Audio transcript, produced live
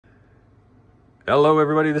Hello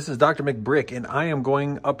everybody, this is Drmcbrick and I am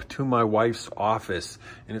going up to my wife's office,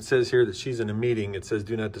 and it says here that she's in a meeting. It says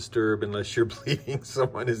do not disturb unless you're bleeding,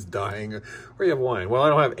 someone is dying, or you have wine. Well, I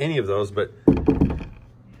don't have any of those, but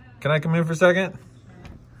can I come in for a second?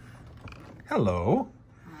 Hello.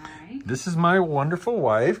 Hi. This is my wonderful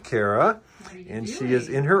wife, Kara, and doing? she is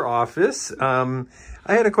in her office.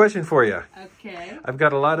 I had a question for you. Okay. I've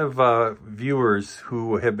got a lot of viewers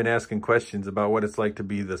who have been asking questions about what it's like to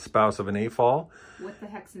be the spouse of an AFOL. What the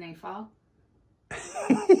heck's an AFOL?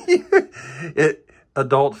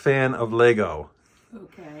 Adult fan of Lego.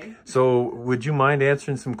 Okay. So would you mind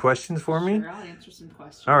answering some questions for me? Sure, I'll answer some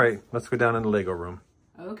questions. All right, let's go down in the Lego room.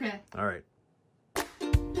 Okay. All right.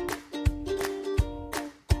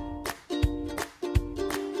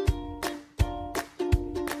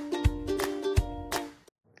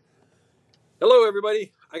 Hello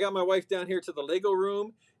everybody, I got my wife down here to the Lego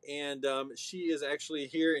room, and she is actually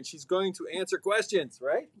here and she's going to answer questions,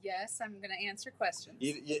 right? Yes, I'm going to answer questions.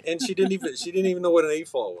 And she didn't even know what an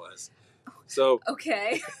AFOL was. So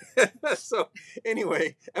okay. so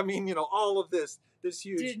anyway, I mean, you know, all of this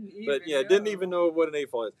huge, didn't even know what an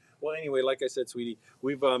AFOL is. Well, anyway, like I said, sweetie,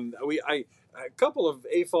 we've a couple of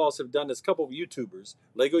AFOLs have done this. A couple of YouTubers,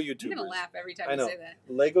 Lego YouTubers. You're gonna laugh every time I know. you say that.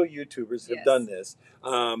 Lego YouTubers have done this.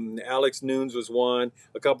 Alex Noons was one.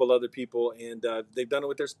 A couple other people, and they've done it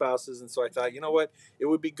with their spouses. And so I thought, you know what, it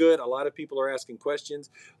would be good. A lot of people are asking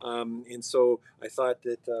questions, and so I thought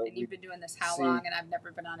that. And you've been doing this how long? And I've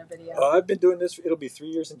never been on a video. I've been doing this. It'll be 3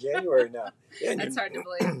 years in January now. That's hard to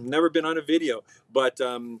believe. Never been on a video, but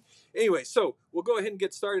anyway, so we'll go ahead and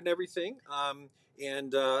get started and everything.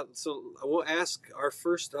 So we'll ask our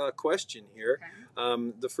first question here.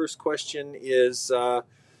 Okay. The first question is,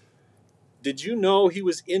 did you know he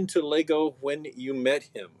was into Lego when you met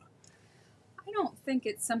him? I don't think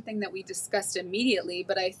it's something that we discussed immediately,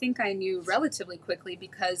 but I think I knew relatively quickly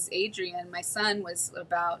because Adrian, my son, was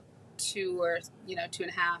about 2 or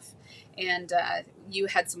 2.5, and you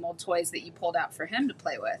had some old toys that you pulled out for him to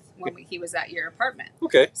play with when he was at your apartment.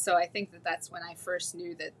 Okay. So I think that's when I first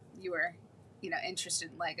knew that you were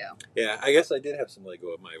interested in Lego. Yeah, I guess I did have some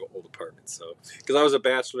Lego at my old apartment. So, because I was a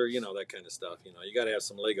bachelor, that kind of stuff. You got to have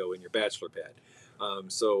some Lego in your bachelor pad.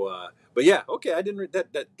 But yeah, okay, I didn't.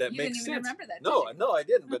 That makes sense. You didn't even remember that? No, I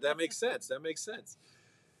didn't. But that makes sense. That makes sense.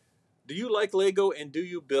 Do you like Lego and do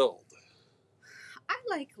you build? I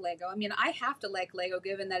like Lego. I mean, I have to like Lego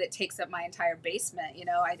given that it takes up my entire basement.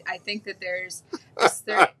 I think that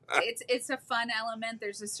it's a fun element.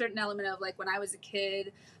 There's a certain element of, like, when I was a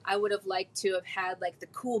kid, I would have liked to have had, like, the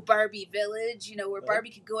cool Barbie village, where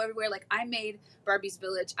Barbie could go everywhere. Like, I made Barbie's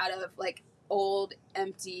village out of, like, old,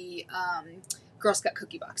 empty Girl Scout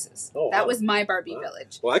cookie boxes. Oh, that was my Barbie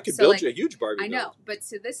village. Well, I could build you a huge Barbie village. I know, but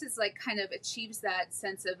so this is, like, kind of achieves that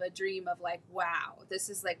sense of a dream of, like, wow, this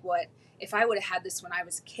is, like, what, if I would have had this when I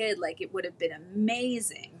was a kid, like, it would have been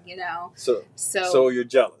amazing, So you're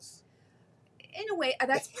jealous. In a way,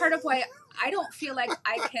 that's part of why I don't feel like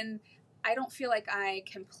I can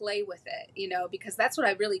play with it, because that's what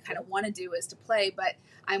I really kind of want to do, is to play. But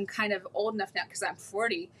I'm kind of old enough now, because I'm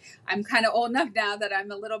 40. I'm kind of old enough now that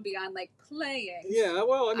I'm a little beyond, like, playing. Yeah,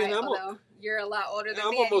 well, I mean, although you're a lot older than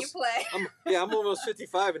me, and you play. I'm almost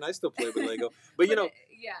 55, and I still play with Lego. But yeah.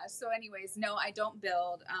 So, anyways, no, I don't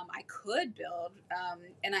build. I could build,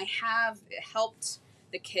 and I have helped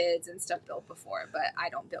the kids and stuff build before, but I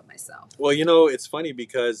don't build myself. Well, it's funny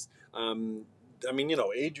because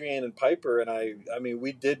Adrian and Piper and I mean,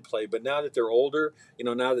 we did play, but now that they're older,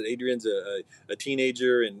 now that Adrian's a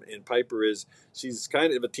teenager and Piper she's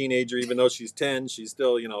kind of a teenager, even though she's 10, she's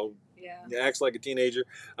still, acts like a teenager.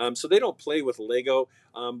 So they don't play with Lego,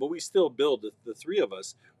 but we still build. The three of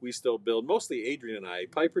us, we still build, mostly Adrian and I.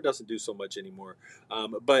 Piper doesn't do so much anymore.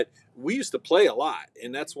 But we used to play a lot,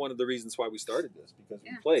 and that's one of the reasons why we started this, because we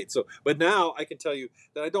played. So, but now I can tell you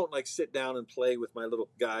that I don't, like, sit down and play with my little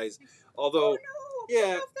guys. Although,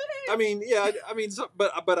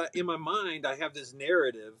 but in my mind, I have this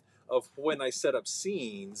narrative of when I set up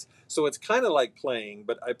scenes. So it's kind of like playing,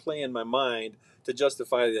 but I play in my mind to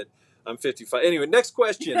justify that I'm 55. Anyway, next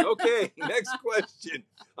question. Okay, next question.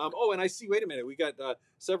 And I see, wait a minute, we got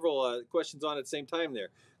several questions on at the same time there.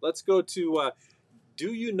 Let's go to,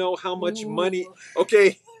 do you know how much money?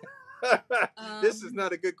 Okay. This is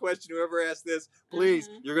not a good question. Whoever asked this, please,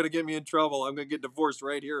 you're going to get me in trouble. I'm going to get divorced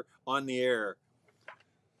right here on the air.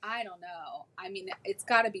 I don't know. I mean, it's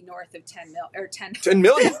got to be north of 10 million. 10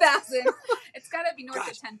 million? 10,000. It's got to be north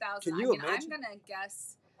of 10,000. Can you imagine?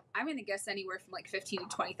 I'm gonna guess anywhere from like $15,000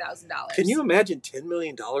 to $20,000. Can you imagine $10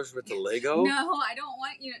 million worth of Lego? No, I don't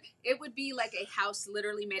want you. It would be like a house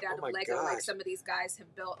literally made out of Lego, like some of these guys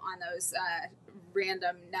have built on those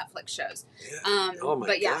random Netflix shows. Yeah. Oh my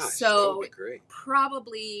but yeah, gosh, so that would be great.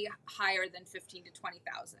 Probably higher than 15 to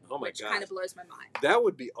 20,000. Oh my which kind of blows my mind. That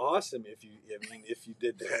would be awesome if you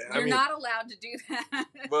did that. You're not allowed to do that.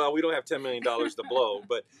 Well, we don't have $10 million to blow,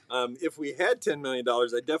 but if we had $10 million,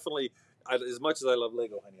 as much as I love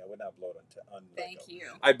Lego, honey, I would not blow it on Lego. Thank you.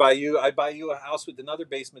 I'd buy you a house with another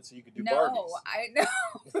basement so you could do Barbies. No, I know.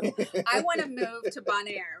 I want to move to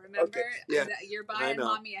Bonaire. Remember? Okay. Yeah. You're buying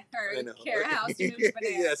mommy her care house. You move to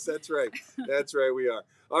Bonaire. Yes, that's right. That's right. We are.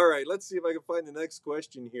 All right. Let's see if I can find the next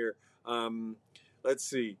question here. Let's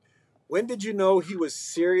see. When did you know he was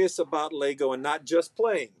serious about Lego and not just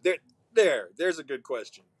playing? There's a good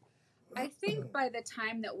question. I think by the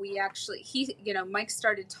time that we actually, Mike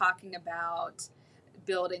started talking about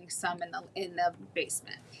building some in the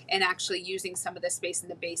basement and actually using some of the space in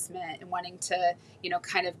the basement and wanting to,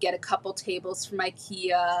 kind of get a couple tables from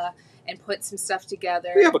IKEA and put some stuff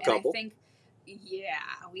together. We have a couple. I think,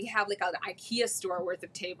 we have like an IKEA store worth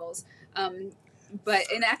of tables. And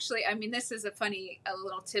actually, I mean, this is a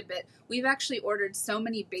little tidbit. We've actually ordered so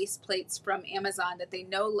many base plates from Amazon that they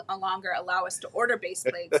no longer allow us to order base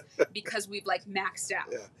plates because we've like maxed out.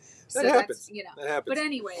 Yeah. So that happens. That happens. But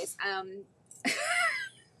anyways,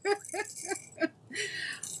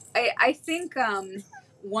 I think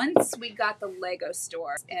once we got the Lego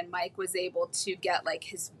store and Mike was able to get like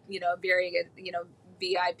his, very good,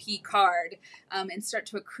 VIP card and start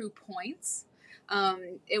to accrue points,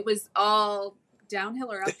 it was all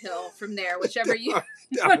downhill or uphill from there, whichever you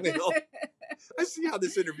downhill. I see how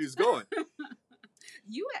this interview's going.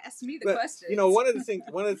 You asked me the question. One of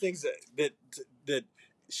the things that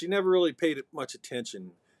she never really paid much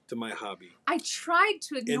attention to my hobby. I tried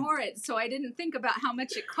to ignore it, so I didn't think about how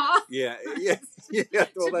much it cost. Yeah.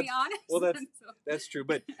 Well, to be honest. Well, that's true.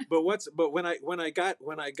 But when I got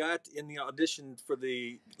in the audition for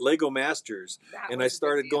the Lego Masters, and I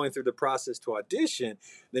started going through the process to audition,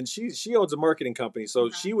 then she owns a marketing company, so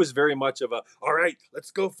she was very much of a, all right,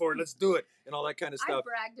 let's go for it, let's do it, and all that kind of stuff. I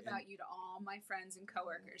bragged about you to all my friends and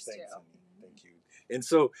coworkers too. Thank you. And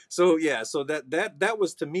so that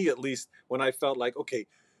was, to me at least, when I felt like, okay,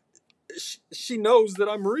 she knows that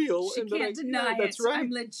I'm real. She can't deny it. That's right.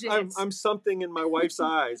 I'm legit. I'm something in my wife's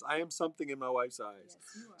eyes. I am something in my wife's eyes. Yes,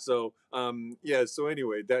 you are. So So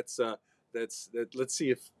anyway, that's let's see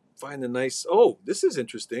if find the nice. Oh, this is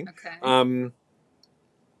interesting. Okay.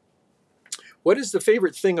 What is the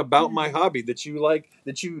favorite thing about my hobby that you like,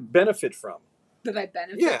 that you benefit from? That I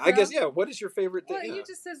benefit from? Yeah, I guess. Yeah. What is your favorite thing? Well, you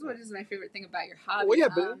just says what is my favorite thing about your hobby. Well, yeah,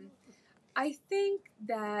 but I think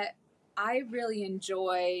that I really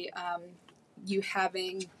enjoy you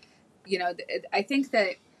having, I think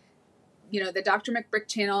that, the Drmcbrick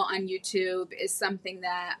channel on YouTube is something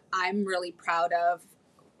that I'm really proud of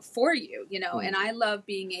for you, and I love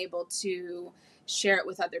being able to share it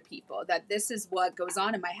with other people, that this is what goes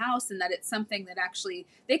on in my house, and that it's something that actually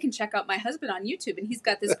they can check out my husband on YouTube, and he's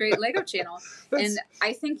got this great Lego channel. And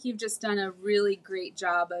I think you've just done a really great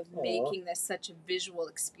job of making this such a visual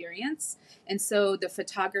experience. And so the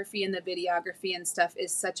photography and the videography and stuff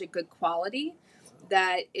is such a good quality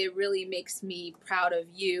that it really makes me proud of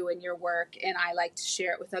you and your work, and I like to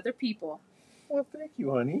share it with other people. Well, thank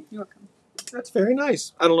you, honey. You're welcome. That's very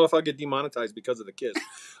nice. I don't know if I'll get demonetized because of the kiss.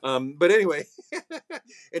 But anyway,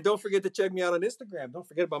 and don't forget to check me out on Instagram. Don't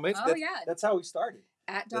forget about my Instagram. Oh, yeah. That's how we started.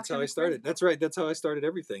 That's how I started. That's right. That's how I started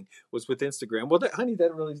everything, was with Instagram. Well, honey,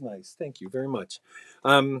 that really is nice. Thank you very much.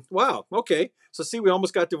 Wow. Okay. So see, we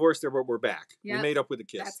almost got divorced there, but we're back. Yep. We made up with a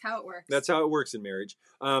kiss. That's how it works. That's how it works in marriage.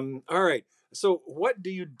 All right. So what do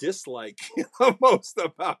you dislike the most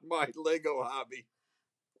about my Lego hobby?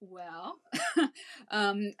 Well,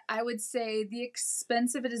 I would say the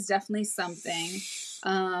expense of it is definitely something.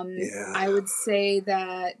 I would say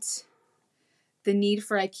that the need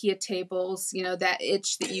for IKEA tables, that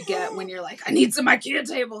itch that you get when you're like, I need some IKEA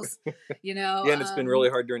tables, Yeah, and it's been really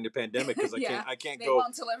hard during the pandemic because I can't go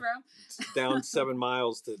won't deliver them. down 7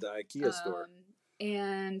 miles to the IKEA store.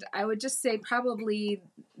 And I would just say probably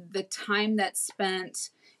the time that's spent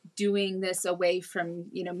doing this away from,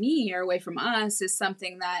 me or away from us is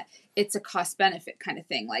something that it's a cost benefit kind of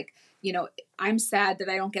thing. Like, I'm sad that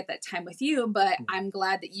I don't get that time with you, but I'm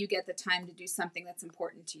glad that you get the time to do something that's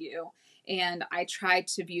important to you. And I try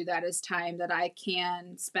to view that as time that I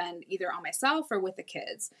can spend either on myself or with the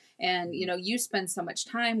kids. And, you spend so much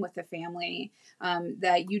time with the family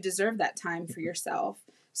that you deserve that time for yourself.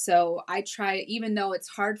 So I try, even though it's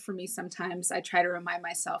hard for me sometimes, I try to remind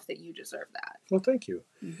myself that you deserve that. Well, thank you.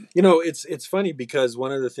 Mm-hmm. It's funny because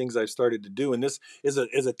one of the things I've started to do, and this is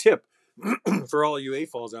a tip for all you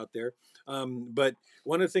AFOLs out there, But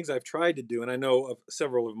one of the things I've tried to do, and I know of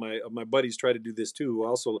several of my buddies try to do this too, who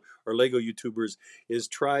also are Lego YouTubers, is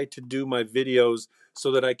try to do my videos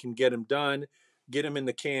so that I can get them done, get them in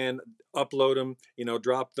the can, upload them,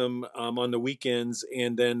 drop them on the weekends,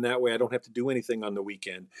 and then that way I don't have to do anything on the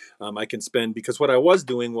weekend. I can spend, because what I was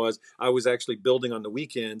doing was I was actually building on the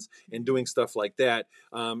weekends and doing stuff like that,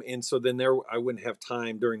 and so then I wouldn't have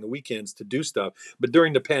time during the weekends to do stuff. But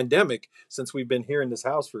during the pandemic, since we've been here in this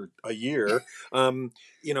house for a year,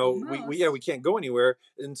 we can't go anywhere,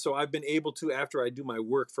 and so I've been able to, after I do my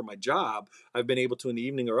work for my job, I've been able to in the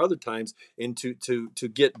evening or other times and to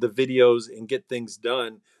get the videos and get things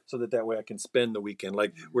done so that way I can spend the weekend.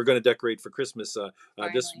 Like we're going to decorate for Christmas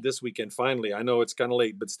this weekend. Finally, I know it's kind of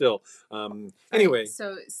late, but still. Anyway,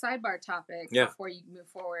 so sidebar topic before you move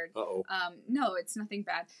forward. No, it's nothing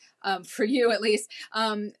bad for you at least.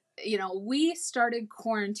 We started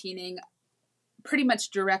quarantining pretty much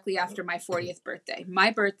directly after my 40th birthday.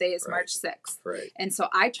 My birthday is March 6th. Right. And so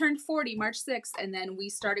I turned 40 March 6th, and then we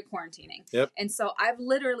started quarantining. Yep. And so I've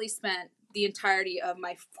literally spent the entirety of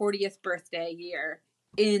my 40th birthday year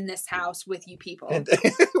in this house with you people.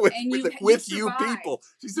 With you people.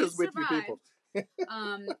 She says with you people.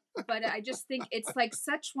 But I just think it's like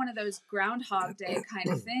such one of those Groundhog Day kind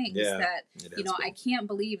of things that, I can't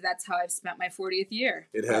believe that's how I've spent my 40th year.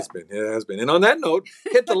 It has been. And on that note,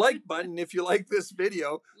 hit the like button if you like this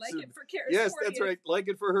video. Like it for Kara's 40th. Yes, that's right. Like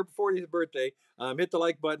it for her 40th birthday. Hit the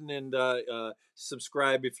like button and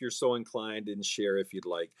subscribe if you're so inclined, and share if you'd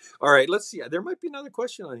like. All right, let's see. There might be another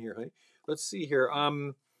question on here, honey. Let's see here.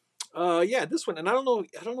 This one, and I don't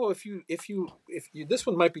know if you this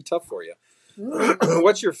one might be tough for you.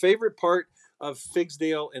 What's your favorite part of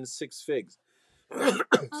Figsdale and Six Figs?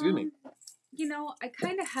 Excuse me. I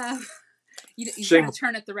kind of have. You got to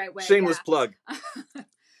turn it the right way. Shameless plug.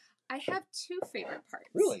 I have two favorite parts.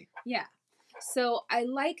 Really? Yeah. So I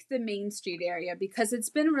like the Main Street area because it's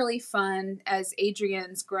been really fun as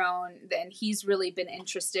Adrian's grown, and he's really been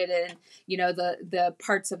interested in, the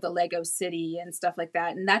parts of the Lego City and stuff like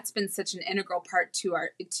that. And that's been such an integral part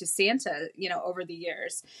to Santa, over the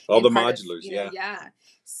years. All the modulars, Yeah.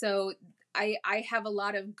 So I have a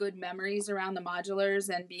lot of good memories around the modulars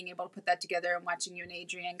and being able to put that together and watching you and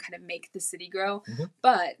Adrian kind of make the city grow. Mm-hmm.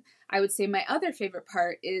 But I would say my other favorite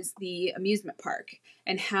part is the amusement park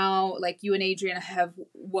and how like you and Adrian have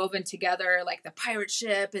woven together like the pirate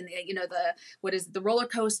ship and the roller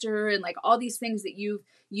coaster and like all these things that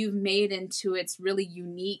you've made into its really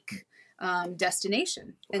unique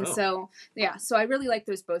destination. Wow. And so I really like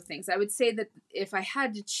those both things. I would say that if I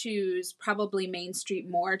had to choose, probably Main Street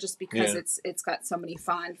more, just because it's got so many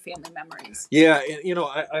fond family memories. Yeah, and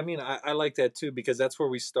I like that too, because that's where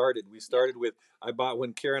we started. We started with, I bought,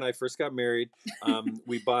 when Kara and I first got married,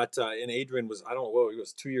 we bought, and Adrian was, I don't know, he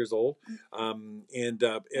was 2 years old. I think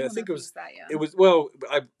it was,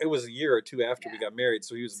 it was a year or two after we got married.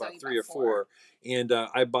 So he was about 3 or 4. And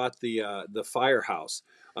I bought the firehouse.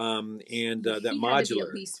 That modular. Had to be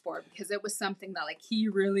at least 4 because it was something that like he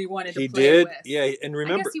really wanted to play with. Yeah, and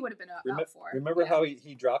remember, I guess he would have been up for. Remember how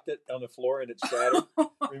he dropped it on the floor and it shattered?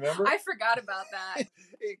 Remember? I forgot about that.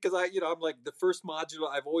 Because I'm like, the first modular,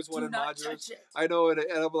 I've always wanted modulars. I know, and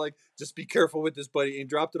I'm like, just be careful with this, buddy. And he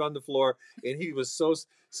dropped it on the floor, and he was so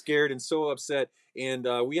scared and so upset. And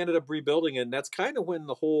we ended up rebuilding it, and that's kind of when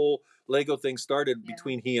the whole Lego thing started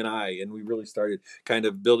between he and I, and we really started kind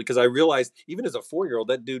of building, because I realized even as a 4-year-old,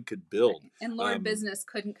 that dude could build. And Lord Business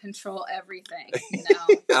couldn't control everything.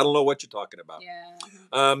 I don't know what you're talking about.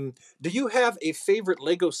 Yeah. Do you have a favorite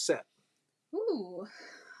Lego set? Ooh,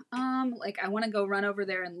 I want to go run over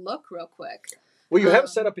there and look real quick. Well, you have it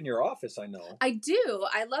set up in your office, I know. I do.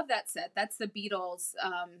 I love that set. That's the Beatles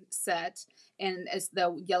set, and it's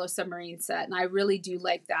the Yellow Submarine set, and I really do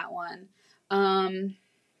like that one.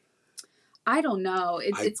 I don't know.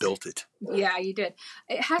 I built it. Yeah, you did.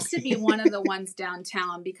 It has to be one of the ones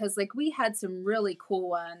downtown because, like, we had some really cool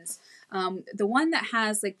ones. The one that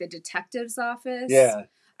has like the detective's office. Yeah,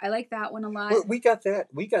 I like that one a lot. We got that.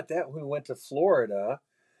 We got that when we went to Florida.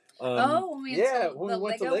 When we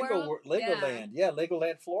went to Legoland. Yeah,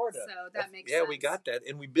 Legoland, Florida. So that makes sense. Yeah, we got that,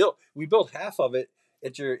 and we built half of it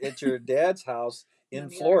at your dad's house in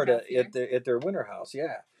Florida at their winter house.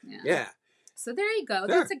 Yeah. So there you go.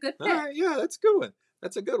 That's a good pick. Yeah, that's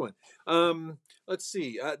a good one. Let's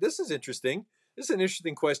see. This is interesting. This is an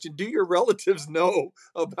interesting question. Do your relatives know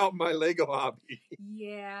about my Lego hobby?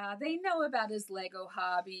 Yeah, they know about his Lego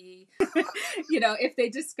hobby. If they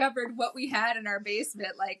discovered what we had in our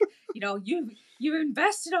basement, like, you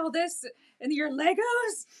invested all this and your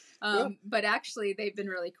Legos. But actually, they've been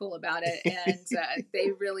really cool about it, and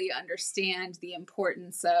they really understand the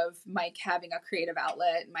importance of Mike having a creative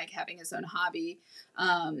outlet, Mike having his own hobby,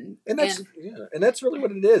 and that's really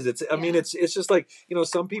what it is. It's I mean, it's just like, you know,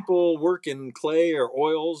 some people work in clay or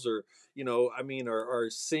oils or, you know, I mean, or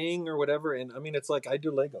sing or whatever, and I mean, it's like I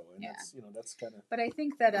do Lego, and that's, you know, that's kind of. But I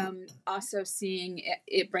think that also seeing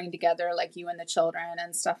it bring together like you and the children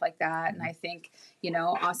and stuff like that, and I think, you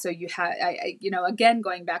know, also you have, you know, again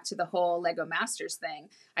going back to the whole Lego Masters thing,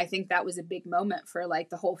 I think that was a big moment for like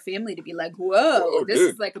the whole family to be like, whoa, this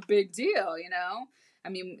is like a big deal, you know. I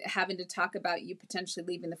mean, having to talk about you potentially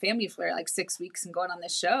leaving the family for like 6 weeks and going on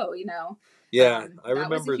this show, you know. Yeah, I remember that.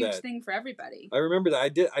 That was a huge thing for everybody. I remember that.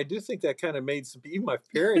 I do think that kind of made some, even my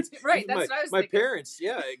parents. Right, that's what I was my thinking. parents,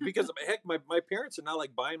 yeah, because heck, my parents are now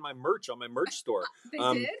like buying my merch on my merch store. They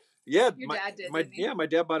did? Yeah, your dad did. My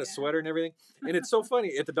dad bought a sweater and everything, and it's so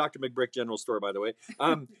funny at the Drmcbrick General Store, by the way.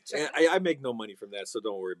 I make no money from that, so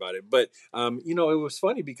don't worry about it. But you know, it was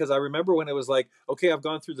funny because I remember when it was like, okay, I've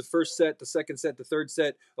gone through the first set, the second set, the third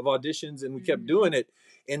set of auditions, and we kept doing it,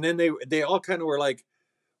 and then they all kind of were like,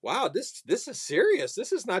 wow, this is serious.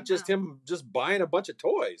 This is not just him just buying a bunch of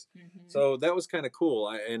toys. So that was kind of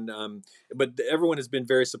cool. But everyone has been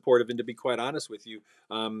very supportive. And to be quite honest with you,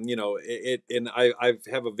 you know, and I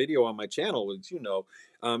have a video on my channel, which, you know,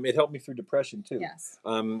 it helped me through depression too. Yes.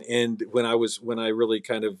 And when I really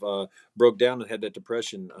kind of broke down and had that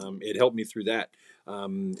depression, it helped me through that.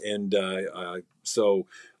 So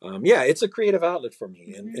it's a creative outlet for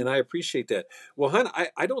me, and I appreciate that. Well, hon,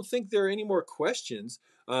 I don't think there are any more questions.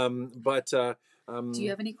 But do you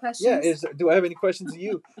have any questions? Yeah, do I have any questions of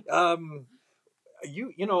you?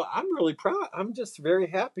 You know, I'm really proud. I'm just very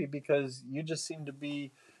happy because you just seem to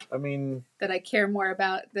be, I mean, that I care more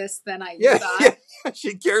about this than I thought. Yeah,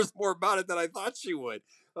 she cares more about it than I thought she would.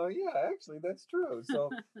 Oh yeah, actually that's true. So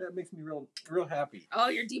that makes me real happy. Oh,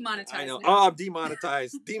 you're demonetized. I know. Now. Oh, I'm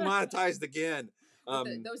demonetized again.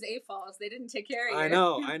 Those AFOLs, they didn't take care of you.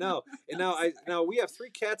 I know. And now we have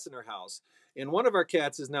 3 cats in our house, and one of our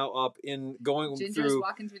cats is now up in Ginger's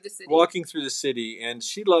walking through the city, and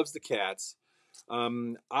she loves the cats.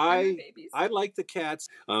 I like the cats,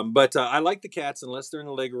 but I like the cats unless they're in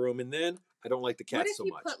the Lego room, and then I don't like the cats so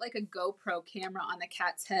much. What if you put like a GoPro camera on the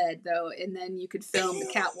cat's head though, and then you could film the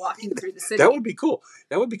cat walking through the city? That would be cool.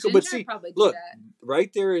 Ginger but see, look, that.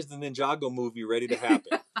 Right there is the Ninjago movie ready to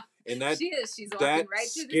happen. And that she's walking right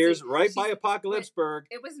through the city. Right by Apocalypseburg.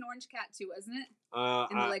 It was an orange cat too, wasn't it?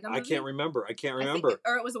 In the Lego movie? I can't rember.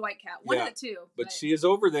 Or it was a white cat. One of the two. But she is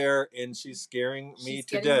over there and she's scaring me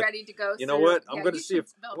to death. She's getting ready to go. You know what? I'm going to see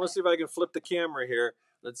if I can flip the camera here.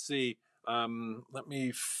 Let's see. Let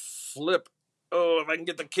me flip. Oh, if I can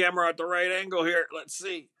get the camera at the right angle here. Let's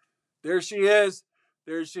see. There she is.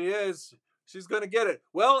 She's going to get it.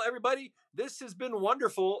 Well, everybody, this has been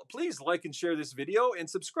wonderful. Please like and share this video and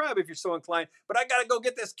subscribe if you're so inclined. But I got to go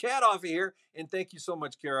get this cat off of here. And thank you so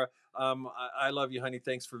much, Kara. I love you, honey.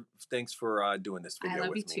 Thanks for doing this video with me. I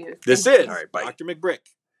love you too. This is Drmcbrick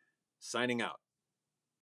signing out.